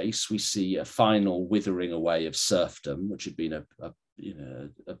English case, we see a final withering away of serfdom, which had been a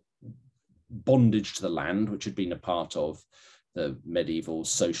bondage to the land, which had been a part of the medieval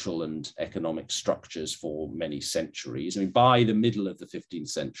social and economic structures for many centuries. I mean, by the middle of the 15th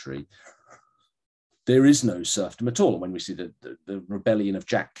century, there is no serfdom at all. And when we see the rebellion of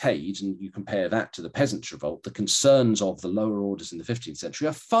Jack Cade, and you compare that to the Peasants' Revolt, the concerns of the lower orders in the 15th century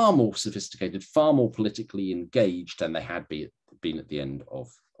are far more sophisticated, far more politically engaged than they had been at the end of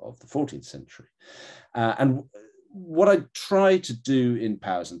the 14th century. And what I try to do in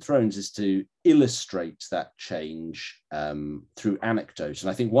Powers and Thrones is to illustrate that change through anecdote.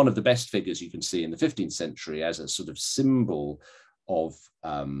 And I think one of the best figures you can see in the 15th century as a sort of symbol of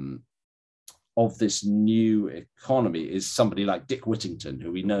this new economy is somebody like Dick Whittington,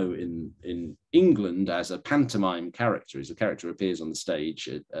 who we know in England as a pantomime character. He's a character who appears on the stage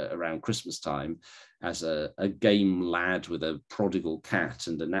around Christmas time as a game lad with a prodigal cat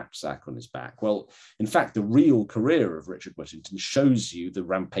and a knapsack on his back. Well, in fact, the real career of Richard Whittington shows you the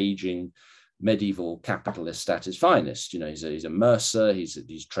rampaging medieval capitalist at his finest. You know, he's a mercer,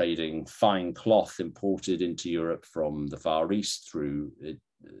 he's trading fine cloth imported into Europe from the Far East through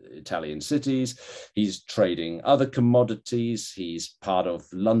Italian cities. He's trading other commodities. He's part of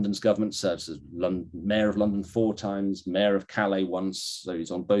London's government, serves as mayor of London 4 times, mayor of Calais once. So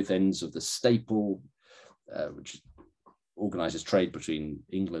he's on both ends of the staple, which organizes trade between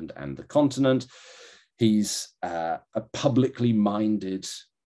England and the continent. He's a publicly minded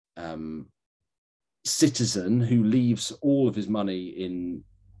citizen who leaves all of his money in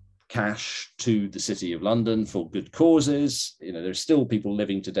cash to the City of London for good causes. You know, there's still people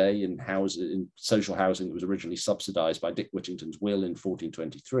living today in social housing that was originally subsidized by Dick Whittington's will in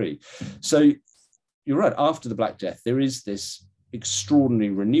 1423. So you're right, after the Black Death, there is this extraordinary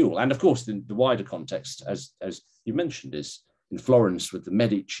renewal. And of course, the wider context, as you mentioned, is in Florence with the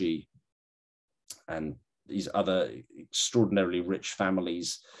Medici and these other extraordinarily rich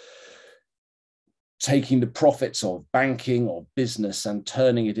families taking the profits of banking or business and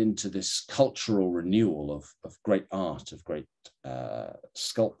turning it into this cultural renewal of great art, of great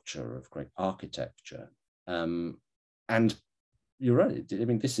sculpture, of great architecture. And you're right. I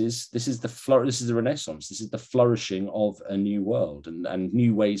mean, this is the Renaissance. This is the flourishing of a new world and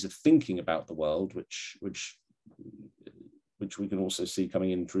new ways of thinking about the world, which we can also see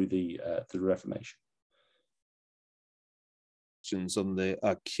coming in through the Reformation. On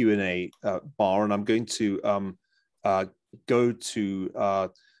the Q&A bar, and I'm going to go to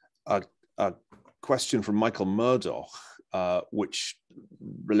a question from Michael Murdoch, which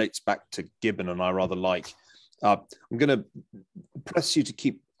relates back to Gibbon, and I rather like. I'm going to press you to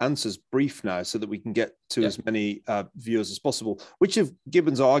keep answers brief now so that we can get to as many viewers as possible. Which of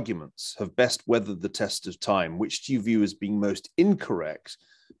Gibbon's arguments have best weathered the test of time? Which do you view as being most incorrect,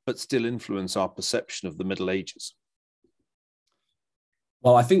 but still influence our perception of the Middle Ages?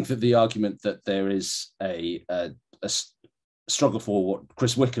 Well, I think that the argument that there is a struggle for what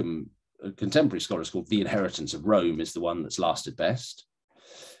Chris Wickham, a contemporary scholar, has called the inheritance of Rome is the one that's lasted best.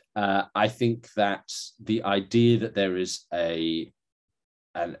 I think that the idea that there is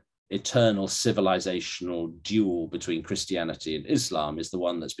an eternal civilizational duel between Christianity and Islam is the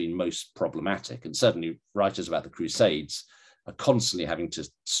one that's been most problematic. And certainly writers about the Crusades are constantly having to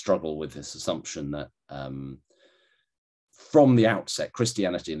struggle with this assumption that from the outset,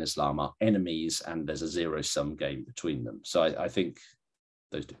 Christianity and Islam are enemies and there's a zero-sum game between them. So I think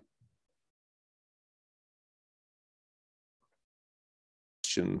those do.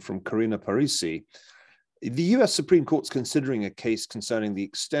 From Karina Parisi. The US Supreme Court's considering a case concerning the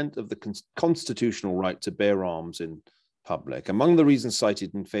extent of the constitutional right to bear arms in public. Among the reasons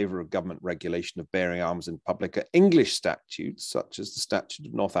cited in favor of government regulation of bearing arms in public are English statutes, such as the Statute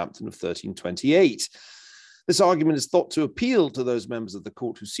of Northampton of 1328. This argument is thought to appeal to those members of the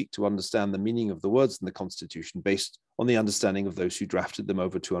court who seek to understand the meaning of the words in the Constitution based on the understanding of those who drafted them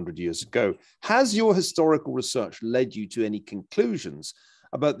over 200 years ago. Has your historical research led you to any conclusions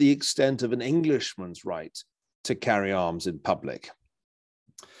about the extent of an Englishman's right to carry arms in public?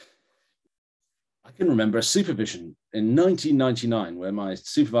 I can remember a supervision in 1999 where my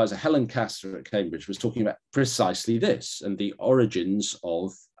supervisor, Helen Castor at Cambridge, was talking about precisely this and the origins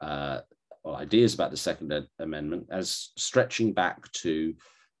of ideas about the Second Amendment as stretching back to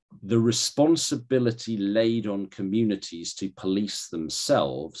the responsibility laid on communities to police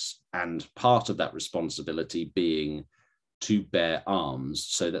themselves, and part of that responsibility being to bear arms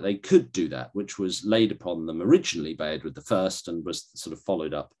so that they could do that, which was laid upon them originally by Edward I and was sort of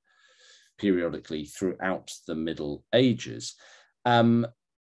followed up periodically throughout the Middle Ages.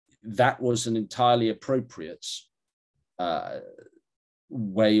 That was an entirely appropriate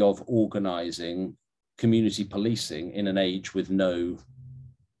way of organizing community policing in an age with no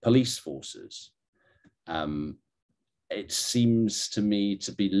police forces. It seems to me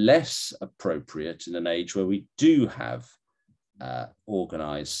to be less appropriate in an age where we do have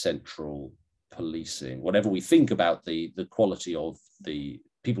organized central policing. Whatever we think about the quality of the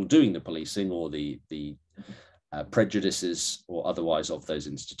people doing the policing or the prejudices or otherwise of those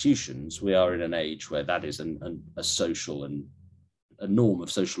institutions, we are in an age where that is a social and a norm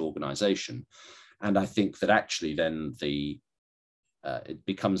of social organization. And I think that actually then it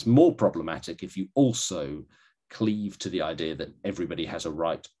becomes more problematic if you also cleave to the idea that everybody has a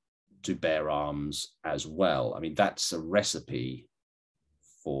right to bear arms as well. I mean, that's a recipe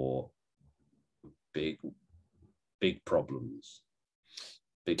for big problems.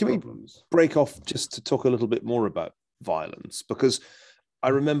 Can we break off just to talk a little bit more about violence? Because I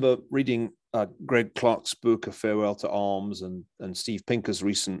remember reading Greg Clark's book, A Farewell to Arms, and Steve Pinker's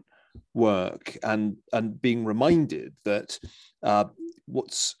recent work, and being reminded that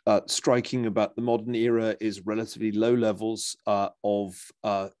what's striking about the modern era is relatively low levels of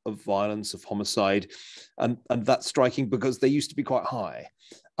violence, of homicide, and that's striking because they used to be quite high.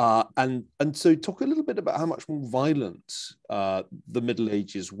 And so talk a little bit about how much more violent the Middle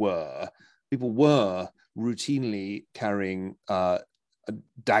Ages were. People were routinely carrying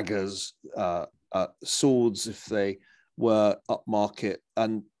daggers, swords if they were upmarket,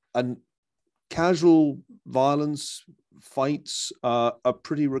 and casual violence, fights are a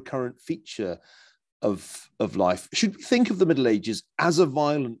pretty recurrent feature of life. Should we think of the Middle Ages as a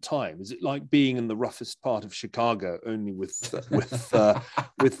violent time? Is it like being in the roughest part of Chicago, only with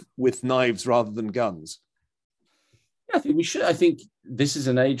knives rather than guns? Yeah, I think we should. I think this is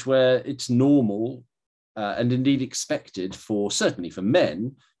an age where it's normal and indeed expected certainly for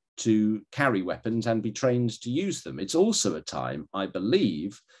men to carry weapons and be trained to use them. It's also a time, I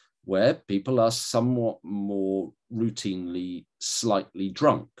believe, where people are somewhat more routinely slightly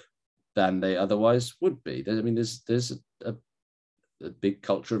drunk than they otherwise would be. There's a big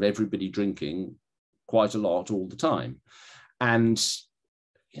culture of everybody drinking quite a lot all the time. And,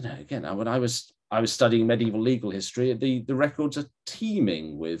 again, when I was studying medieval legal history, the records are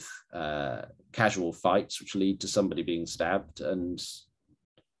teeming with casual fights which lead to somebody being stabbed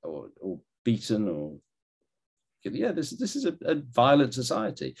or beaten or. Yeah, this is a violent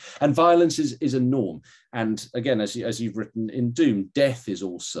society, and violence is a norm. And again, as you've written in Doom, death is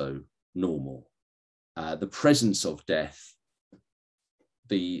also normal. The presence of death,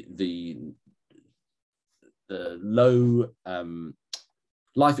 the low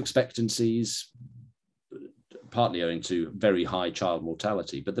life expectancies, partly owing to very high child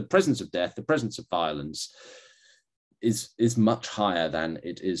mortality, but the presence of death, the presence of violence is much higher than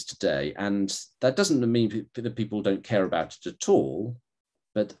it is today. And that doesn't mean that people don't care about it at all,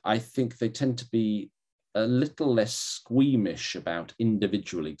 but I think they tend to be a little less squeamish about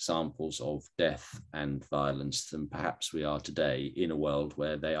individual examples of death and violence than perhaps we are today in a world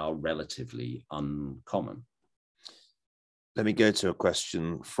where they are relatively uncommon. Let me go to a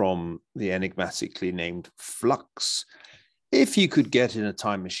question from the enigmatically named Flux. If you could get in a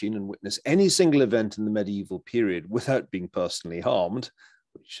time machine and witness any single event in the medieval period without being personally harmed,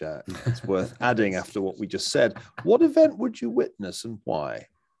 which is worth adding after what we just said, what event would you witness and why?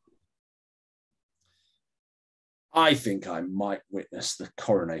 I think I might witness the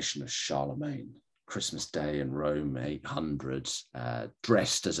coronation of Charlemagne, Christmas Day in Rome, 800,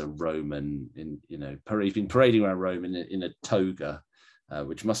 dressed as a Roman, he's been parading around Rome in a toga,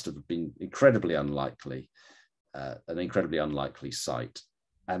 which must have been incredibly unlikely, an incredibly unlikely sight.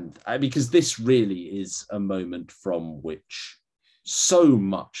 And because this really is a moment from which so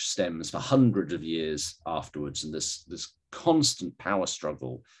much stems for hundreds of years afterwards, and this constant power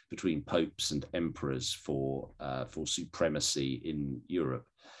struggle between popes and emperors for supremacy in Europe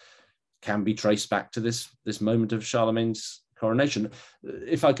can be traced back to this moment of Charlemagne's coronation.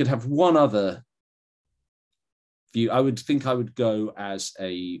 If I could have one other view, I would think I would go as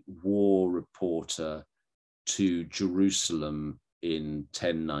a war reporter to Jerusalem in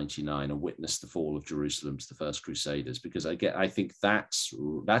 1099 and witness the fall of Jerusalem to the First Crusaders, because I think that's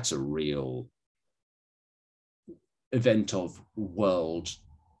a real event of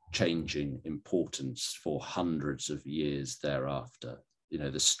world-changing importance for hundreds of years thereafter.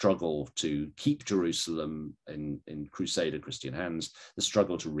 The struggle to keep Jerusalem in Crusader Christian hands, the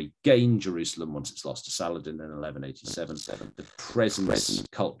struggle to regain Jerusalem once it's lost to Saladin in 1187, the presence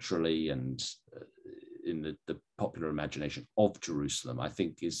culturally and in the popular imagination of Jerusalem, I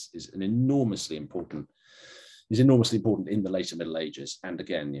think is enormously important in the later Middle Ages. And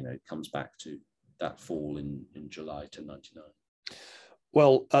again, it comes back to that fall in July 1099.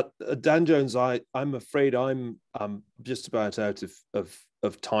 Well, Dan Jones, I'm afraid I'm just about out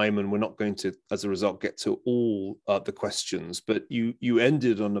of time, and we're not going to, as a result, get to all the questions. But you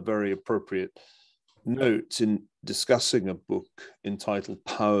ended on a very appropriate note in discussing a book entitled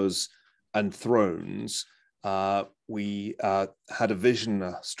Powers and Thrones. We had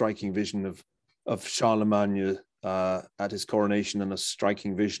a striking vision of Charlemagne at his coronation, and a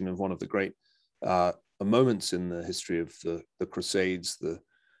striking vision of one of the great moments in the history of the Crusades, the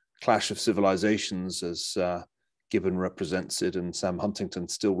clash of civilizations, as Gibbon represents it, and Sam Huntington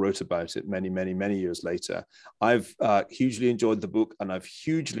still wrote about it many, many, many years later. I've hugely enjoyed the book, and I've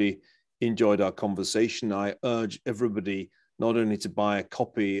hugely enjoyed our conversation. I urge everybody not only to buy a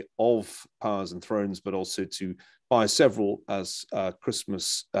copy of Powers and Thrones, but also to buy several as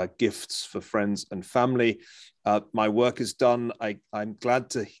Christmas gifts for friends and family. My work is done. I'm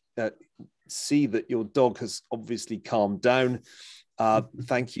glad to see that your dog has obviously calmed down.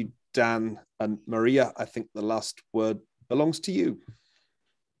 Thank you, Dan and Maria. I think the last word belongs to you.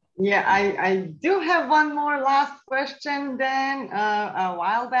 Yeah, I do have one more last question, Dan. A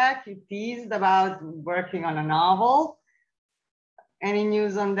while back, you teased about working on a novel. Any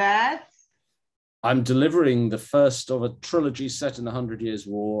news on that? I'm delivering the first of a trilogy set in the 100 Years'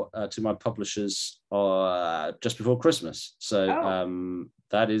 War to my publishers just before Christmas. So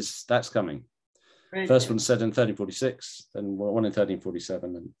that's coming. Great. First one set in 1346 and one in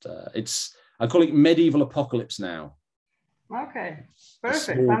 1347. And I call it medieval apocalypse now. Okay,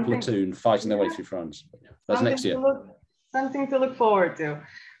 perfect. A small platoon fighting their way through France. That's next year. Something to look forward to.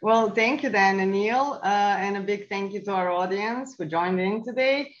 Well, thank you, Dan and Neil, and a big thank you to our audience who joined in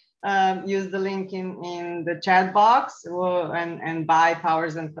today. Use the link in the chat box and buy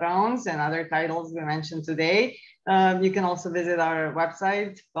Powers and Thrones and other titles we mentioned today. You can also visit our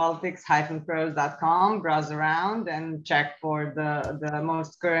website, politics-prose.com, browse around and check for the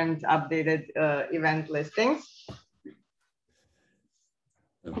most current updated event listings.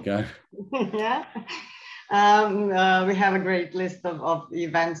 There we go. Yeah. We have a great list of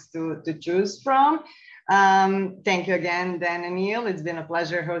events to choose from. Thank you again, Dan and Neil. It's been a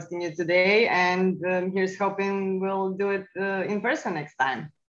pleasure hosting you today. And here's hoping we'll do it in person next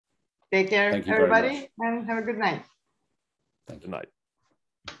time. Take care, everybody, and have a good night. Thank you. Good night.